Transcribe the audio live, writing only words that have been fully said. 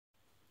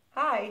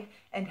Hi,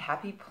 and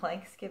happy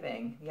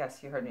planksgiving.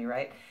 Yes, you heard me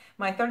right.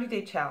 My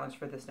 30-day challenge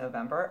for this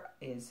November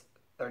is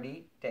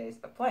 30 days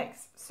of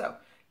planks. So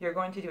you're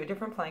going to do a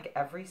different plank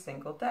every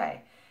single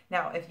day.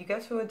 Now, if you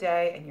get to a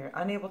day and you're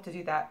unable to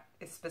do that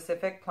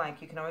specific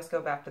plank, you can always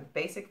go back to the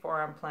basic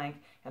forearm plank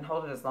and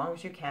hold it as long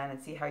as you can and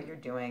see how you're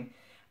doing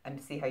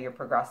and see how you're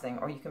progressing,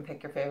 or you can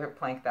pick your favorite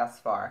plank thus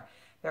far.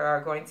 There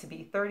are going to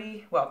be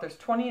there's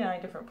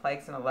 29 different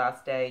planks in the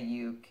last day.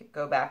 You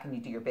go back and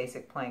you do your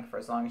basic plank for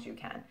as long as you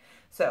can.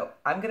 So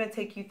I'm going to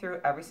take you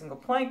through every single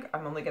plank.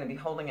 I'm only going to be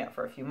holding it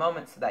for a few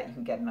moments so that you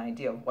can get an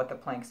idea of what the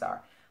planks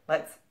are.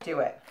 Let's do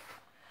it.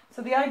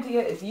 So the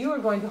idea is you are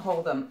going to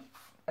hold them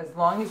as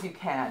long as you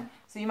can.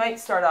 So you might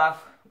start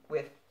off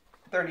with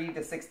 30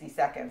 to 60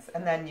 seconds,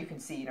 and then you can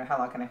see, how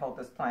long can I hold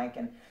this plank,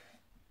 and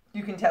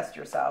you can test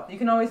yourself. You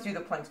can always do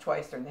the planks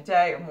twice during the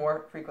day or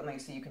more frequently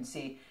so you can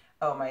see,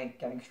 oh, am I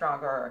getting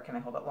stronger or can I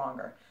hold it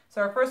longer? So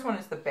our first one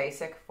is the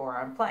basic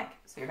forearm plank.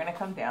 So you're going to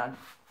come down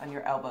on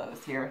your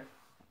elbows here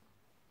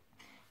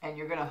and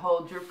you're going to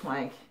hold your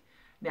plank.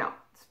 Now,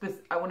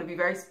 I want to be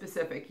very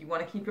specific. You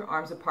want to keep your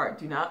arms apart.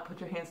 Do not put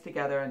your hands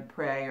together and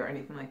pray or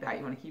anything like that.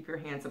 You want to keep your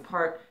hands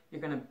apart.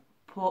 You're going to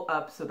pull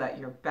up so that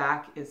your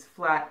back is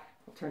flat.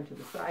 I'll turn to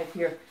the side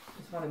here.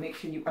 Just want to make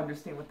sure you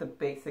understand what the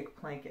basic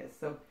plank is.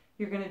 So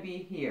you're going to be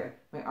here.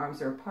 My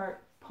arms are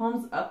apart.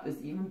 Palms up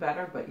is even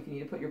better, but if you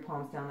need to put your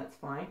palms down, that's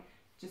fine.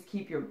 Just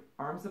keep your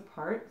arms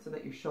apart so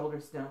that your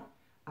shoulders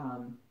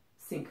don't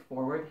sink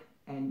forward,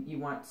 and you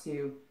want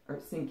to, or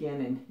sink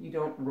in, and you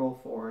don't roll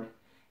forward.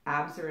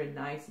 Abs are in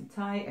nice and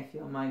tight. I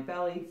feel my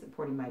belly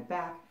supporting my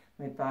back.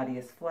 My body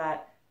is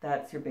flat.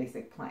 That's your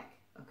basic plank,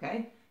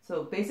 okay?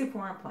 So basic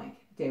forearm plank,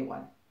 day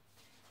one.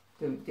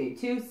 So day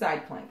two,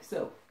 side plank.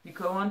 So you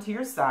go onto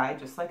your side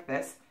just like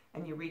this,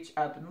 and you reach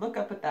up and look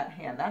up at that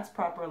hand. That's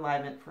proper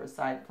alignment for a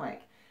side plank.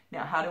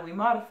 Now, how do we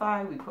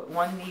modify? We put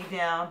one knee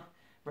down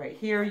right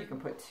here. You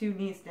can put two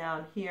knees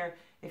down here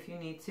if you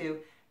need to.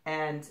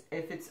 And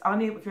if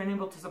you're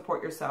unable to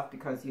support yourself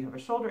because you have a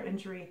shoulder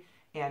injury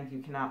and you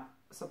cannot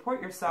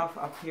support yourself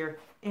up here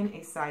in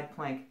a side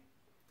plank,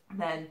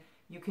 then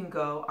you can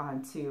go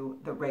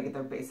onto the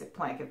regular basic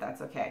plank if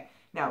that's okay.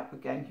 Now,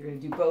 again, you're going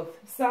to do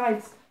both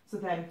sides. So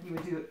then you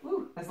would do it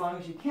as long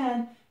as you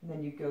can, and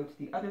then you go to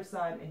the other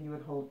side and you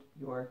would hold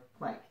your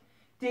plank.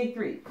 Day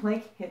three,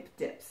 plank hip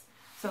dips.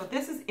 So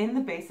this is in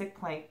the basic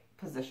plank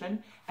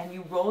position, and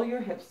you roll your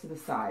hips to the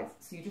sides.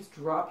 So you just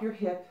drop your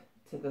hip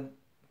to the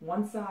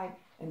one side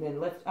and then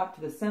lift up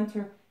to the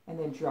center and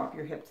then drop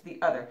your hip to the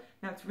other.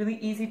 Now it's really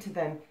easy to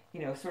then,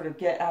 sort of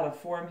get out of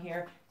form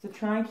here. So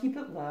try and keep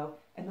it low.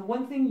 And the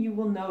one thing you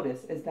will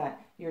notice is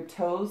that your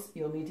toes,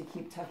 you'll need to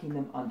keep tucking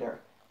them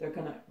under. They're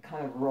going to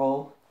kind of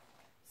roll.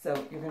 So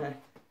you're going to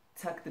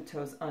tuck the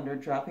toes under,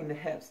 dropping the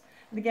hips.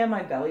 And again,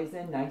 my belly's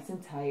in nice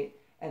and tight,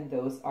 and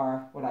those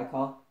are what I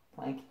call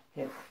plank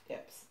hip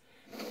dips.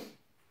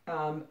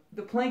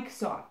 The plank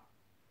saw.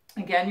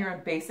 Again, you're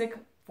in basic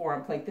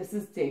forearm plank. This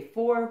is day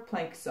 4,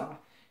 plank saw.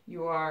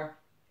 You are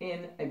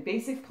in a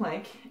basic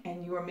plank,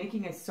 and you are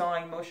making a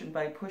sawing motion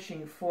by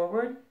pushing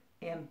forward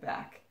and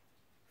back.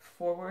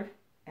 Forward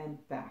and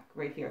back,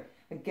 right here.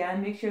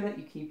 Again, make sure that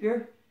you keep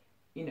your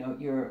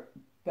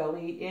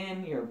belly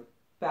in, your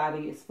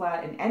body is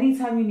flat, and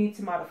anytime you need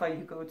to modify,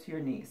 you go to your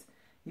knees.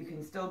 You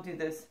can still do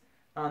this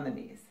on the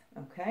knees,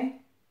 okay?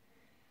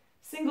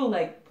 Single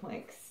leg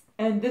planks,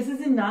 and this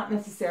is not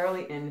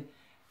necessarily in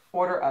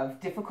order of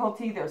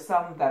difficulty. There's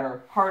some that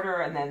are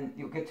harder, and then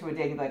you'll get to a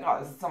day and you'll be like, oh,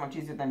 this is so much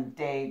easier than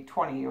day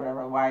 20 or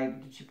whatever. Why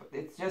did you put,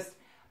 it's just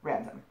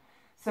random.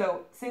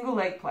 So single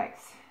leg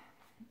planks,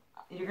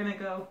 you're going to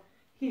go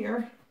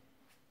here,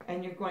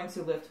 and you're going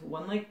to lift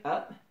one leg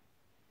up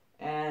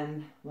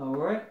and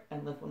lower it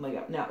and lift one leg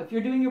up. Now, if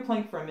you're doing your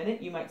plank for a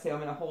minute, you might say, I'm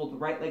going to hold the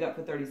right leg up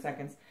for 30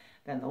 seconds,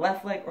 then the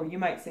left leg, or you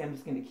might say, I'm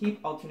just going to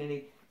keep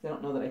alternating because I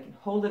don't know that I can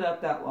hold it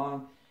up that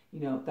long,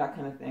 that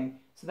kind of thing.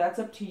 So that's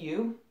up to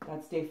you.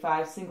 That's day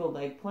 5, single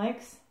leg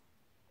planks.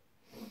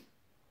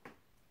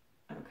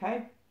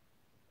 Okay.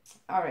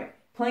 All right.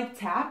 Plank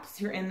taps.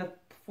 You're in the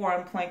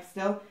forearm plank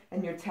still,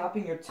 and you're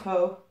tapping your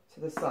toe to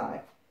the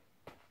side.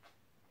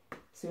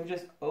 So you're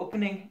just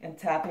opening and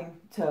tapping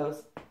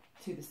toes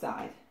to the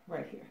side.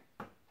 Right here.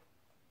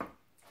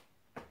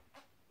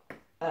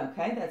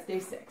 Okay, that's day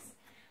 6.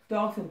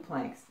 Dolphin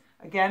planks.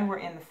 Again, we're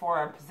in the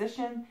forearm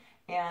position,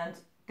 and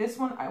this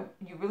one,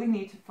 you really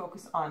need to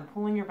focus on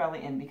pulling your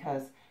belly in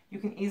because you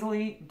can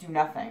easily do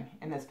nothing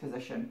in this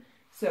position.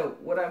 So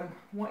what I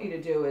want you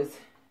to do is,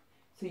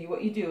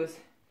 what you do is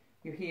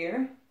you're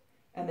here,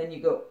 and then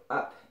you go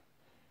up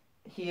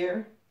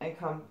here and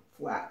come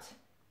flat.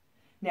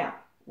 Now,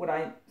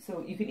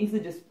 so you can easily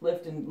just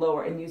lift and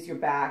lower and use your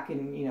back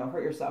and,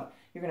 hurt yourself.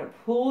 You're going to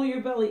pull your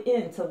belly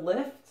in to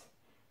lift,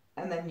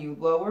 and then you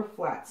lower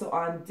flat. So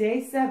on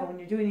day 7, when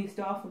you're doing these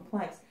dolphin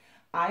planks,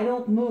 I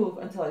don't move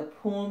until I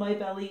pull my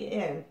belly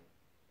in,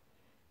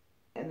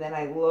 and then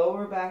I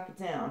lower back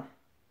down.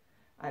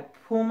 I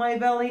pull my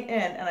belly in,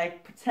 and I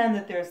pretend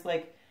that there's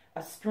like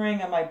a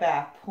string on my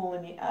back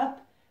pulling me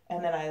up,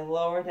 and then I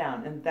lower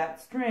down. And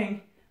that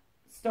string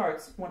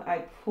starts when I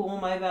pull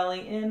my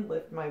belly in,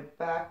 lift my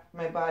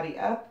body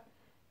up,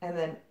 and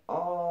then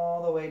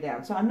all the way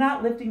down. So I'm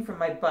not lifting from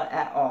my butt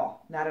at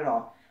all, not at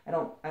all. I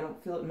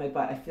don't feel it in my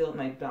butt, I feel it in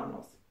my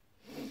abdominals.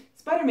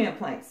 Spider-Man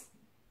planks.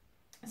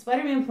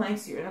 Spider-Man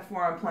planks, you're in a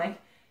forearm plank,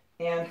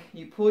 and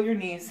you pull your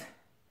knees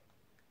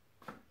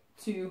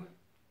to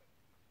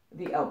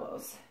the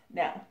elbows.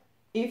 Now,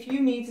 if you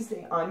need to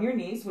stay on your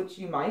knees, which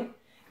you might,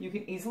 you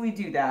can easily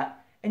do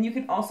that. And you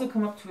can also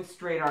come up to a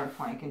straight arm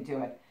plank and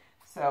do it.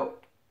 So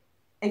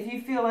if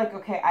you feel like,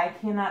 okay, I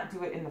cannot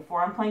do it in the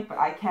forearm plank, but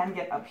I can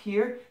get up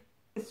here,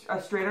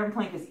 a straight arm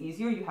plank is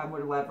easier. You have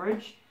more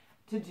leverage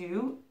to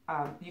do.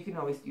 You can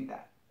always do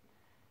that.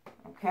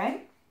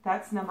 Okay,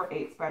 that's number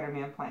 8,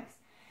 Spider-Man planks.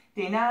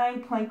 Day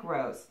 9, plank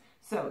rows.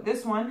 So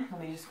this one,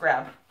 let me just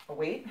grab a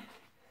weight.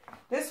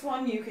 This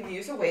one, you can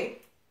use a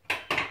weight.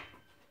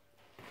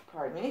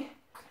 Pardon me.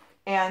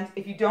 And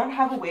if you don't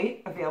have a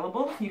weight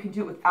available, you can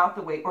do it without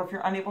the weight. Or if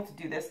you're unable to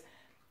do this,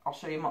 I'll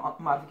show you a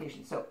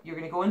modification. So you're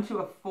going to go into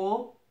a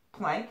full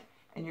plank,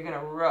 and you're going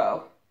to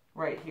row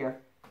right here.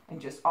 And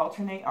just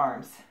alternate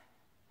arms.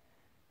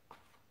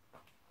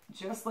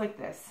 Just like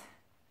this.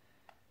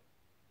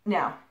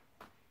 Now,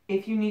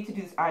 if you need to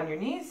do this on your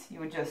knees,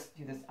 you would just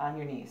do this on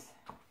your knees.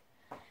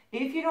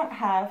 If you don't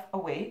have a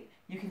weight,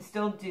 you can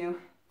still do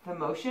the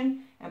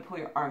motion and pull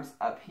your arms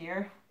up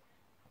here.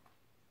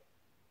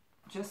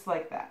 Just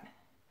like that.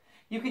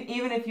 You can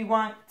even, if you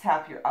want,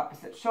 tap your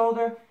opposite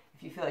shoulder.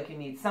 If you feel like you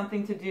need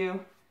something to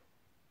do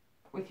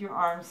with your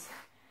arms,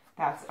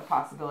 that's a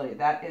possibility.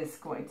 That is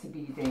going to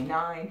be day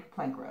 9,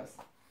 plank rows.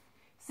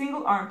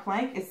 Single arm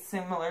plank is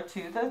similar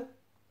to the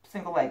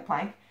single leg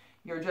plank.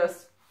 You're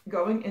just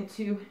going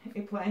into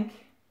a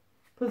plank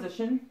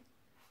position,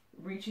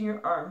 reaching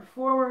your arm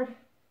forward,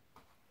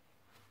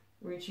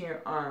 reaching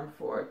your arm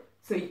forward.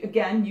 So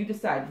again, you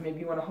decide. Maybe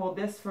you want to hold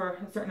this for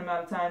a certain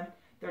amount of time,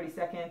 30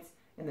 seconds,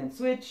 and then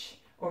switch,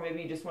 or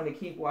maybe you just want to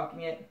keep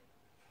walking it.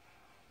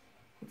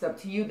 It's up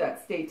to you.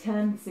 That's day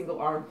 10, single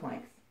arm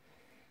planks.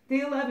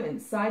 Day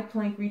 11, side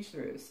plank reach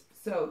throughs.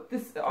 So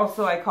this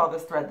also, I call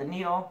this thread the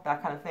needle,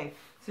 that kind of thing.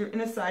 So you're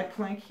in a side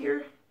plank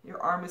here,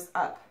 your arm is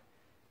up.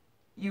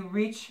 You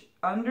reach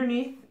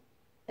underneath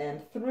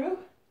and through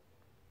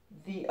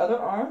the other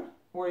arm,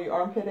 where your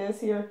armpit is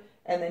here,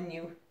 and then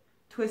you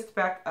twist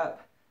back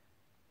up.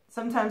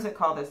 Sometimes I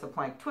call this a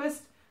plank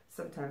twist.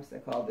 Sometimes I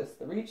call this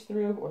the reach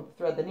through or the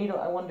thread the needle.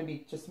 I wanted to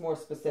be just more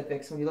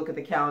specific. So when you look at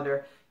the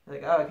calendar, you're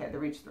like, oh, okay, the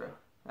reach through.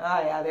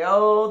 Ah, yeah, the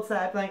old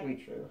side plank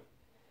reach through.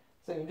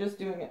 So you're just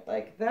doing it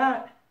like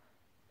that.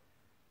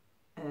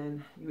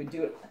 And you would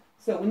do it.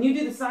 So when you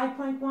do the side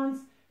plank ones,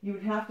 you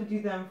would have to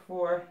do them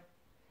for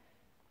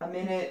a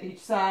minute each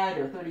side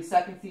or 30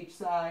 seconds each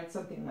side,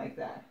 something like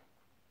that.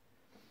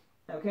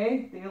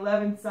 Okay, day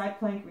 11, side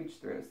plank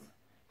reach throughs.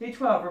 Day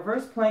 12,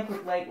 reverse plank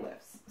with leg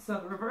lifts. So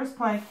the reverse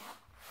plank,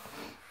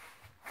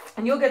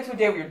 and you'll get to a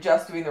day where you're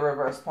just doing the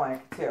reverse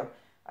plank too.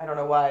 I don't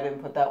know why I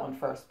didn't put that one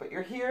first, but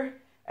you're here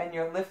and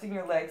you're lifting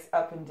your legs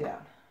up and down.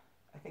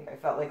 I think I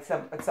felt like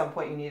at some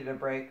point you needed a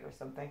break or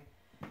something.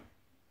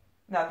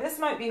 Now this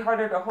might be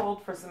harder to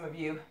hold for some of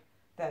you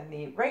than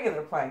the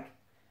regular plank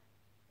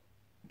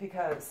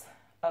because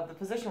of the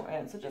position we're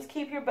in. So just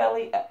keep your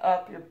belly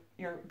up,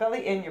 your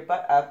belly in, your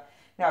butt up.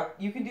 Now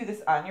you can do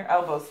this on your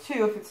elbows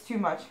too if it's too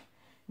much.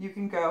 You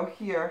can go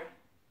here.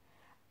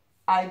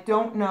 I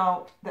don't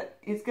know that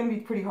it's going to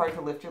be pretty hard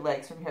to lift your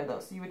legs from here though,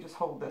 so you would just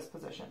hold this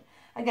position.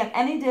 Again,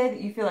 any day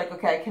that you feel like,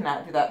 okay, I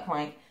cannot do that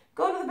plank,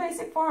 go to the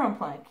basic forearm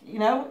plank, you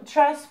know,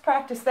 just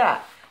practice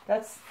that.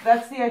 That's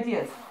the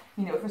idea.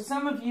 You know, for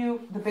some of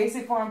you, the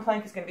basic forearm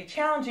plank is going to be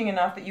challenging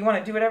enough that you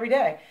want to do it every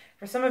day.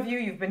 For some of you,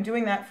 you've been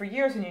doing that for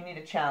years and you need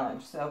a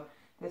challenge, so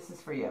this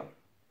is for you.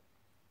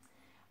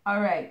 All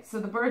right, so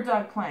the bird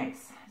dog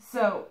planks.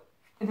 So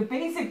the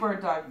basic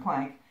bird dog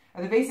plank,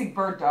 or the basic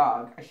bird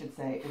dog, I should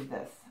say, is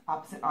this.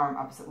 Opposite arm,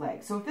 opposite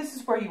leg. So if this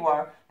is where you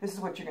are, this is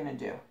what you're going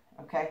to do,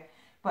 okay?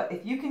 But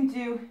if you can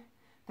do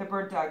the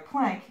bird dog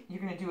plank,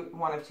 you're going to do it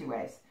one of two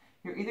ways.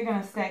 You're either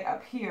going to stay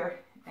up here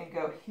and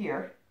go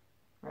here,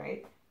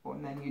 right?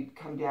 And then you'd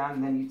come down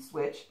and then you'd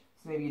switch.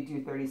 So maybe you'd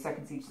do 30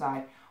 seconds each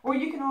side. Or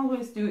you can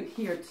always do it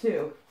here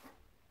too,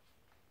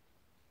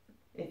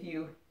 if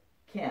you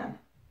can.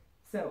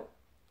 So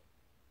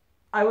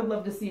I would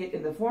love to see it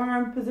in the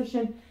forearm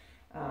position.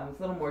 It's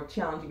a little more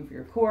challenging for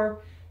your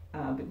core.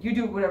 But you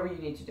do whatever you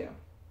need to do.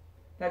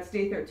 That's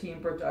day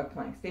 13, bird dog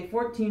planks. Day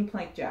 14,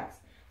 plank jacks.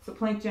 So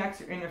plank jacks,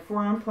 you're in your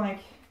forearm plank,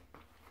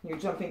 you're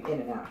jumping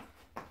in and out.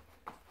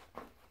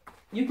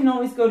 You can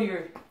always go to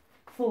your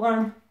full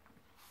arm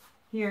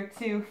here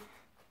too,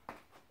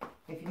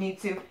 if you need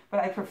to, but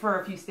I prefer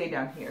if you stay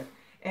down here.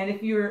 And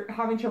if you're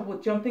having trouble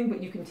with jumping,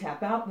 but you can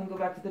tap out, then go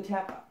back to the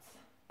tap outs.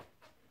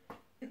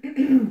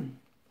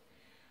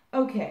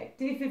 Okay,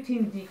 day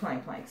 15, the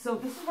decline plank. So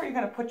this is where you're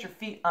going to put your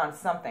feet on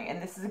something.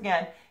 And this is,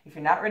 again, if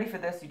you're not ready for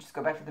this, you just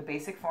go back to the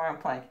basic forearm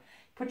plank.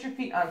 Put your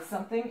feet on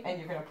something and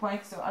you're going to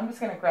plank. So I'm just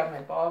going to grab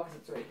my ball because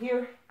it's right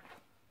here.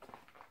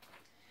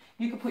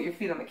 You can put your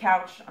feet on the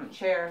couch, on a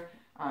chair,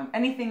 on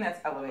anything that's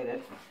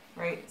elevated,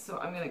 right? So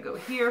I'm going to go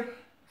here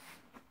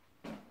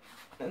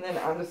And then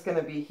I'm just going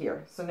to be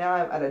here. So now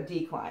I'm at a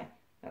decline,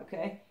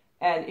 okay?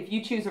 And if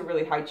you choose a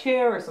really high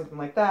chair or something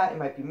like that, it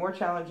might be more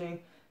challenging,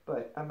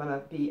 but I'm going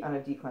to be on a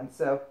decline.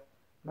 So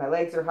my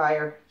legs are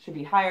higher, should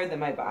be higher than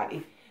my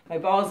body. My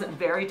ball isn't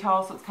very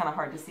tall, so it's kind of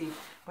hard to see,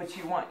 but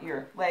you want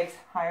your legs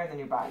higher than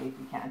your body if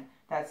you can.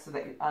 That's so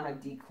that you're on a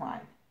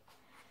decline.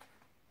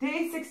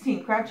 Day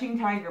 16, crouching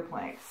tiger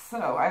planks. So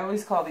I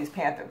always call these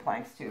panther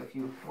planks too. If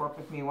you work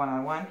with me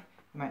one-on-one,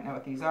 you might know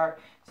what these are.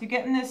 So you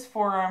get in this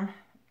forearm,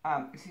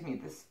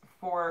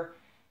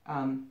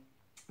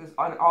 this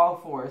on all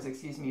fours,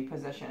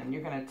 position.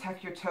 You're going to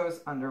tuck your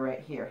toes under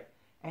right here.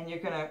 And you're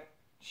going to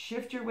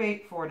shift your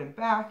weight forward and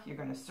back. You're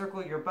going to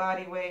circle your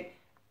body weight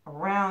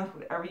around,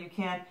 whatever you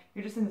can.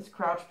 You're just in this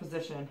crouch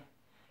position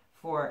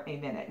for a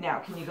minute. Now,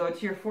 can you go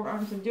to your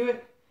forearms and do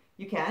it?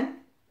 You can.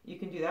 You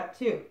can do that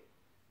too.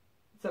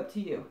 It's up to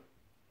you.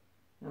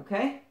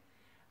 Okay?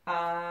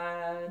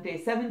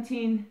 Day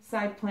 17,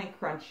 side plank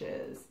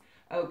crunches.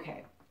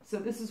 Okay, so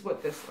this is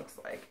what this looks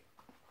like.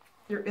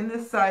 You're in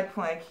this side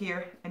plank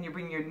here, and you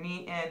bring your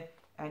knee in,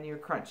 and you're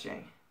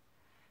crunching.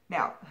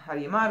 Now, how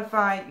do you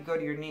modify? You go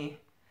to your knee,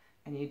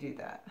 and you do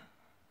that.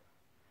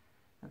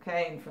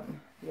 Okay, and from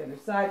the other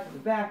side, from the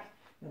back,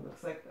 it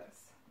looks like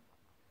this.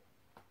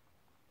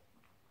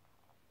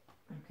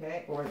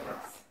 Okay, or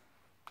this.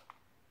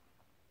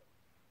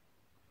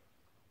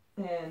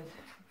 And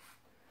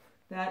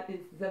that is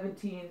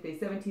day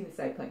 17, the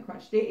side plank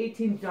crunch. Day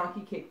 18,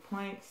 donkey kick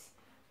planks.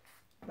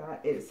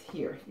 That is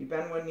here. You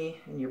bend one knee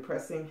and you're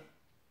pressing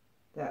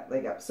that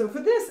leg up. So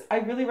for this, I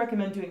really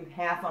recommend doing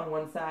half on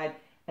one side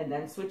and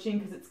then switching,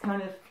 because it's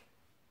kind of,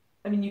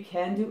 I mean, you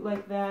can do it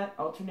like that,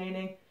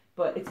 alternating,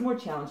 but it's more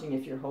challenging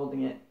if you're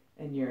holding it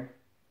and you're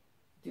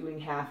doing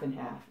half and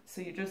half.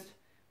 So you're just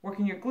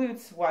working your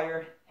glutes while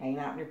you're hanging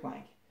out in your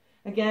plank.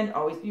 Again,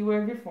 always be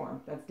aware of your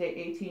form. That's day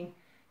 18.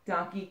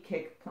 Donkey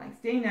kick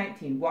planks. Day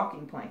 19,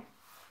 walking plank.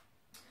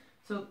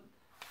 So,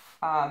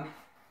 the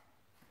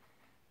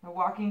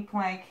walking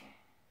plank.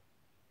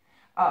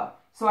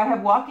 So I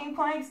have walking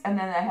planks and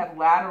then I have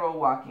lateral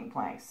walking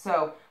planks.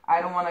 So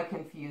I don't want to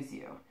confuse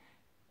you.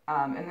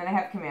 And then I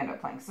have commando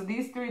planks. So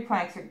these three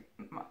planks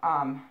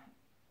are.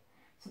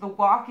 So the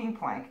walking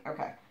plank.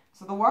 Okay.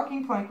 So the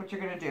walking plank, what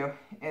you're going to do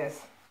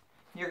is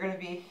you're going to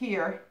be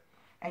here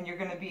and you're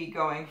going to be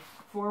going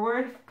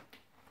forward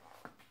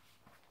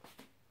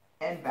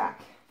and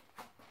back.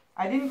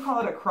 I didn't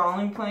call it a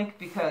crawling plank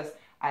because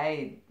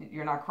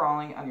you're not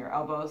crawling on your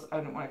elbows. I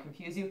didn't want to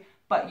confuse you,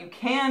 but you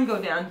can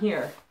go down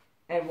here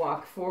and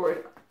walk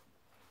forward.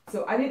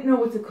 So I didn't know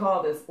what to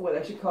call this, whether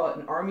I should call it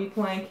an army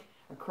plank,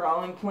 a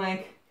crawling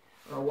plank,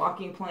 or a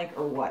walking plank,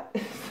 or what.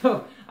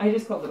 So I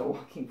just called it a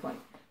walking plank,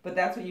 but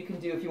that's what you can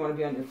do if you want to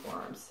be on your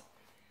forearms.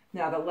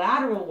 Now the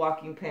lateral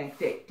walking plank,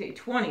 day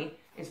 20,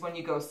 is when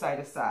you go side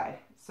to side.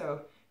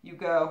 So you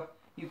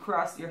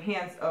cross your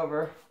hands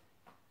over,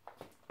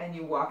 and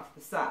you walk to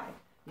the side.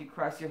 You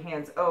cross your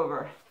hands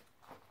over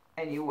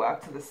and you walk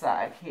to the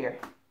side here.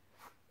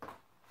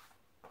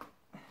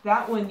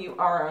 That one you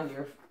are on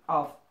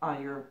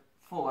your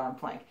full arm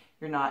plank.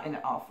 You're not in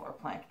an all four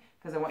plank,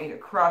 because I want you to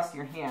cross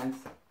your hands.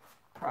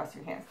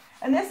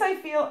 And this I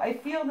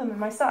feel them in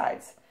my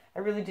sides. I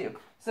really do.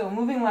 So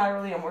moving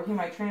laterally, I'm working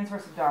my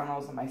transverse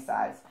abdominals and my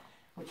sides,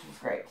 which is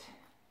great.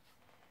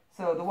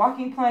 So the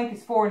walking plank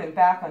is forward and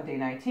back on day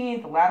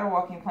 19. The lateral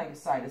walking plank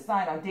is side to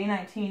side. On day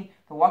 19,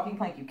 the walking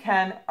plank you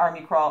can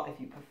army crawl if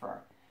you prefer.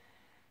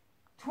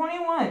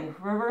 21,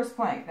 reverse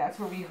plank. That's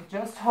where we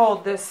just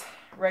hold this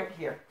right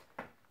here.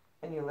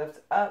 And you lift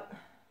up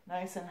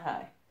nice and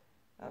high.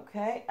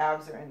 Okay,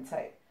 abs are in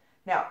tight.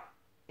 Now,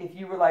 if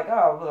you were like,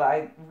 oh, well,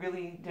 I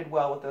really did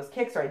well with those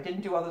kicks, or I didn't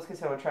do all those kicks,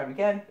 so I would try them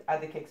again,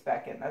 add the kicks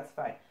back in. That's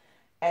fine.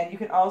 And you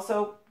can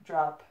also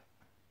drop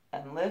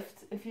and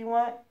lift if you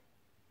want.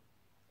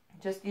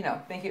 Just, think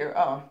of your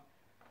own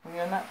when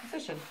you're in that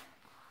position.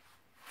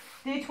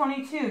 Day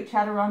 22,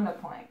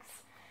 chaturanga planks.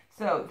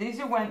 So these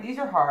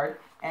are hard,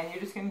 and you're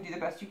just going to do the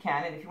best you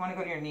can. And if you want to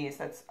go to your knees,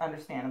 that's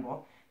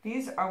understandable.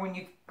 These are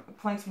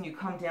planks when you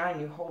come down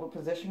and you hold a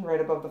position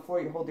right above the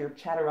floor. You hold your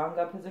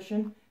chaturanga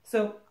position.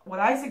 So what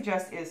I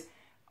suggest is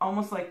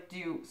almost like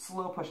do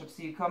slow push-ups.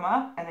 So you come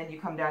up, and then you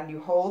come down, and you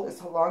hold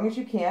as long as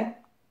you can,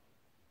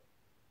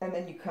 and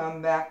then you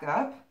come back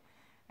up.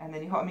 And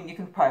then you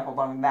can probably hold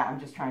longer than that. I'm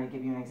just trying to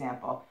give you an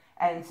example.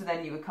 And so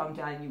then you would come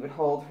down and you would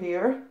hold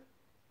here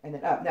and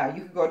then up. Now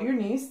you could go to your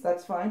knees,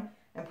 that's fine,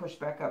 and push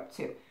back up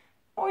too.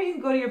 Or you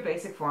can go to your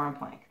basic forearm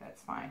plank,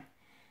 that's fine.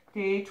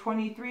 Day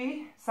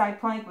 23, side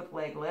plank with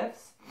leg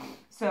lifts.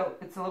 So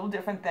it's a little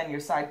different than your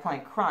side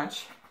plank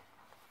crunch.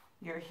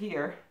 You're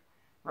here,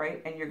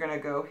 right? And you're going to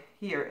go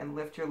here and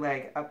lift your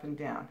leg up and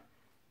down.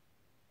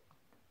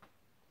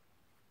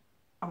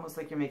 Almost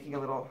like you're making a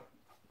little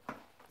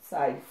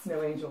side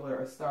snow angel or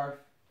a star,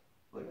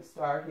 like a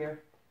star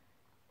here.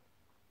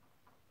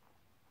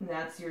 And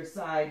that's your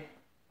side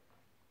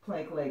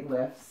plank leg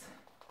lifts.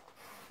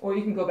 Or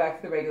you can go back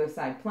to the regular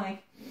side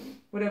plank,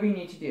 whatever you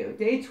need to do.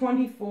 Day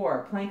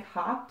 24, plank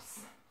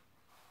hops.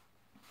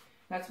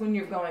 That's when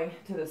you're going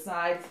to the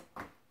sides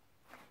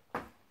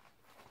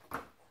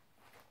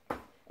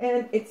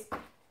And it's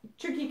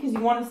tricky because you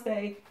want to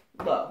stay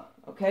low,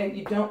 okay?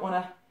 You don't want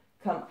to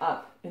come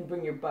up and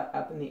bring your butt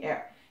up in the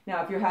air.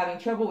 Now, if you're having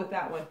trouble with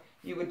that one,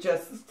 you would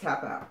just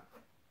tap out.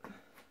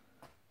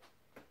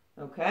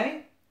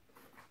 Okay?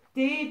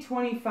 Day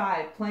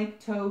 25,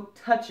 plank toe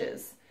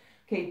touches.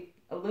 Okay,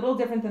 a little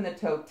different than the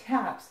toe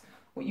taps.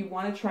 What you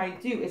want to try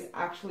to do is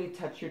actually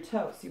touch your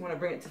toes. So you want to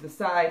bring it to the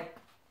side.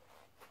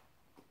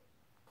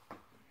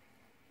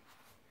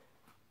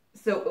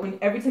 So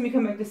every time you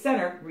come back to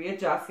center,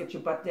 readjust, get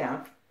your butt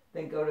down,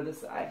 then go to the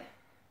side.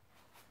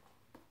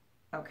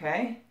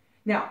 Okay?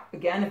 Now,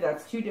 again, if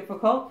that's too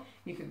difficult,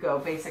 you could go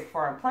basic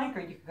forearm plank, or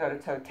you could go to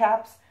toe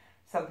taps,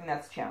 something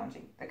that's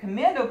challenging. The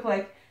commando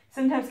plank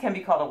sometimes can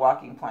be called a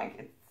walking plank.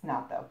 It's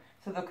not, though.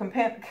 So the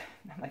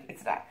I'm like,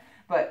 it's not.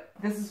 But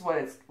this is what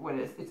it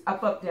is. It's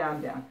up, up,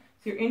 down, down.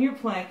 So you're in your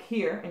plank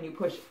here, and you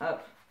push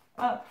up,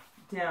 up,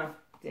 down,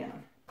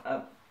 down,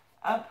 up,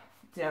 up,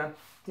 down,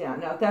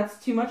 down. Now, if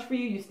that's too much for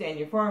you, you stay in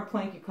your forearm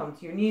plank, you come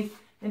to your knees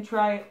and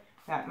try it.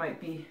 That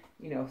might be,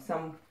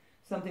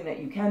 something that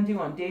you can do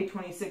on day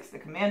 26, the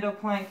commando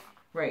plank.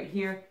 Right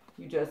here,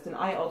 and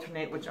I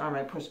alternate which arm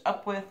I push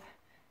up with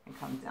and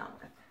come down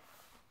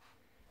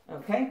with.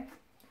 Okay?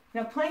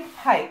 Now, plank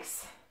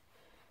pikes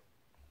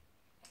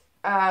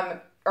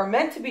are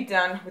meant to be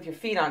done with your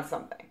feet on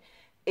something.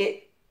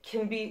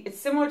 It's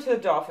similar to the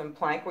dolphin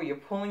plank where you're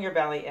pulling your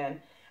belly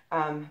in,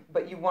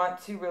 but you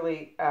want to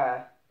really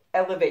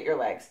elevate your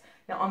legs.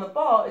 Now on the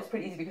ball, it's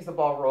pretty easy because the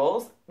ball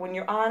rolls. When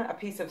you're on a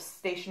piece of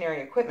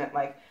stationary equipment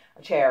like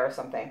a chair or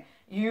something,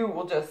 you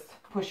will just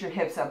push your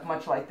hips up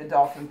much like the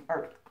dolphin,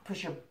 or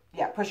push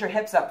your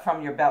hips up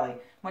from your belly,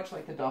 much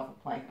like the dolphin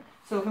plank.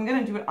 So if I'm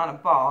going to do it on a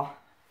ball,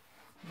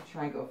 let me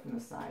try and go from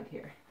the side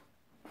here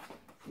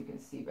so you can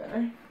see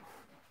better.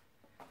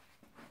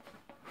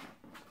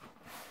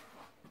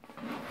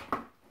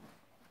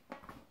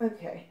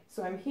 Okay,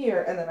 so I'm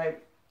here, and then I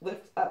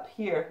lift up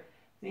here.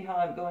 See how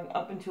I'm going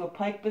up into a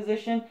pike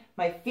position?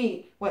 My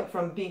feet went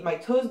from my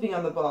toes being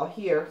on the ball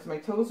here, so my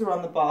toes are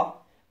on the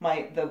ball,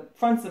 the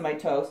fronts of my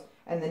toes,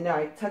 and then now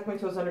I tuck my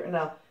toes under, and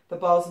now the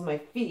balls of my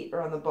feet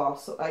are on the ball.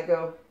 So I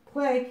go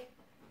plank,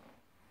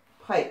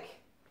 pike,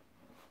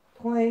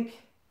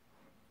 plank,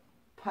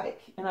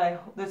 pike, and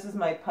this is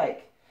my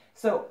pike.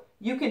 So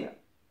you can,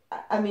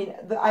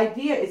 the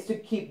idea is to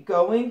keep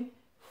going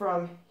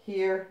from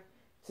here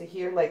to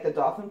here like the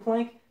dolphin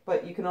plank,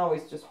 but you can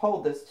always just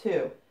hold this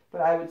too.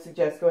 But I would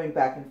suggest going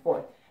back and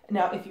forth.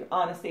 Now, if you're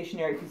on a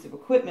stationary piece of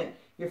equipment,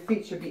 your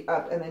feet should be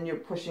up, and then you're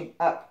pushing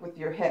up with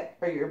your hip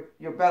or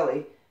your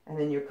belly, and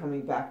then you're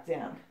coming back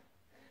down.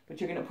 But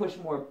you're going to push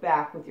more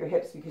back with your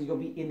hips because you'll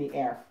be in the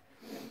air.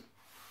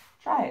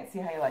 Try it, see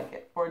how you like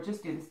it. Or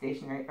just do the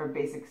stationary or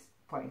basic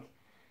plank.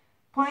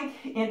 Plank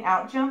in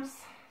out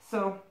jumps.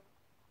 So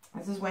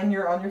this is when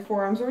you're on your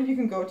forearms, or you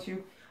can go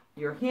to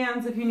your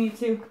hands if you need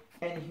to,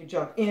 and you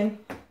jump in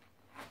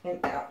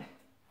and out,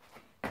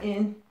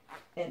 in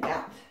and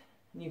out.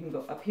 You can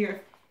go up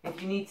here.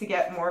 If you need to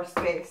get more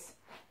space,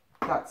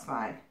 that's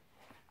fine.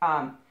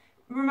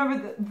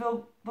 Remember,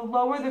 the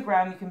lower the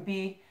ground you can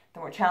be, the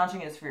more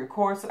challenging it is for your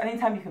core. So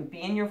anytime you can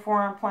be in your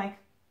forearm plank,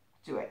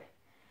 do it.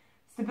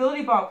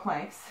 Stability ball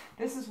planks.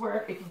 This is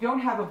where if you don't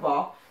have a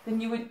ball, then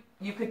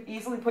you could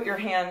easily put your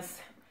hands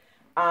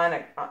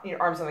on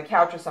your arms on the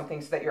couch or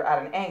something so that you're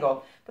at an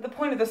angle. But the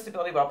point of the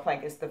stability ball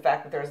plank is the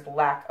fact that there's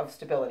lack of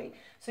stability.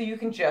 So you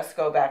can just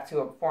go back to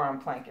a forearm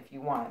plank if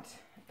you want.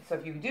 So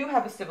if you do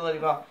have a stability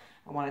ball,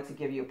 I wanted to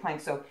give you a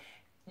plank. So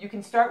you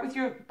can start with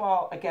your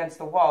ball against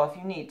the wall if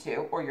you need to,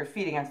 or your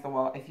feet against the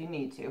wall if you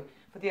need to.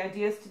 But the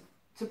idea is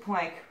to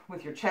plank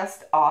with your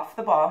chest off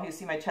the ball. You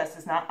see my chest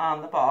is not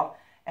on the ball,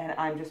 and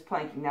I'm just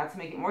planking. Now to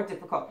make it more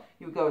difficult,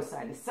 you would go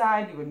side to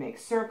side, you would make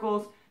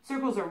circles.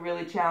 Circles are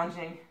really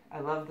challenging. I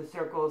love the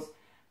circles.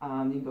 You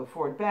can go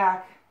forward,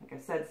 back, like I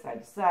said,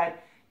 side to side.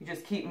 You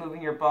just keep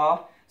moving your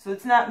ball. So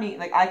it's not me,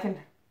 like I can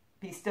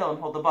be still and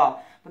hold the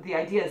ball. But the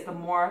idea is the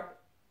more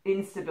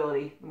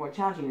instability, the more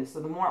challenging it is. So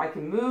the more I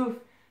can move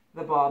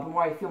the ball, the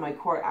more I feel my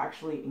core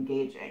actually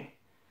engaging.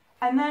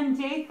 And then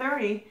day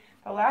 30,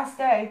 the last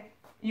day,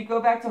 you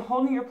go back to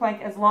holding your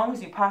plank as long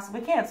as you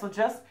possibly can. So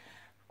just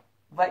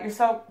let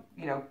yourself,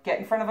 get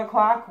in front of a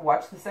clock,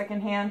 watch the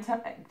second hand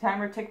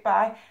timer tick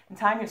by, and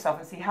time yourself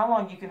and see how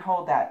long you can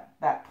hold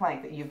that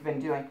plank that you've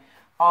been doing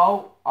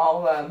all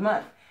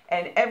month.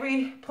 And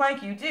every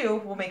plank you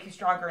do will make you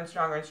stronger and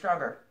stronger and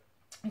stronger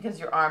because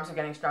your arms are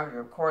getting stronger,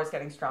 your core is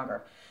getting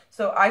stronger.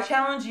 So I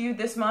challenge you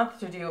this month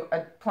to do a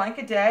plank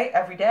a day,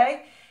 every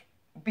day,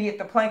 be it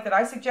the plank that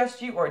I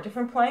suggest you or a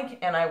different plank,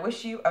 and I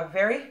wish you a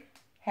very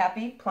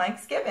happy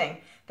planksgiving.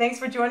 Thanks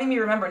for joining me.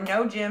 Remember,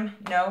 no gym,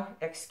 no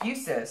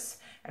excuses,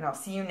 and I'll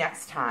see you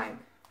next time.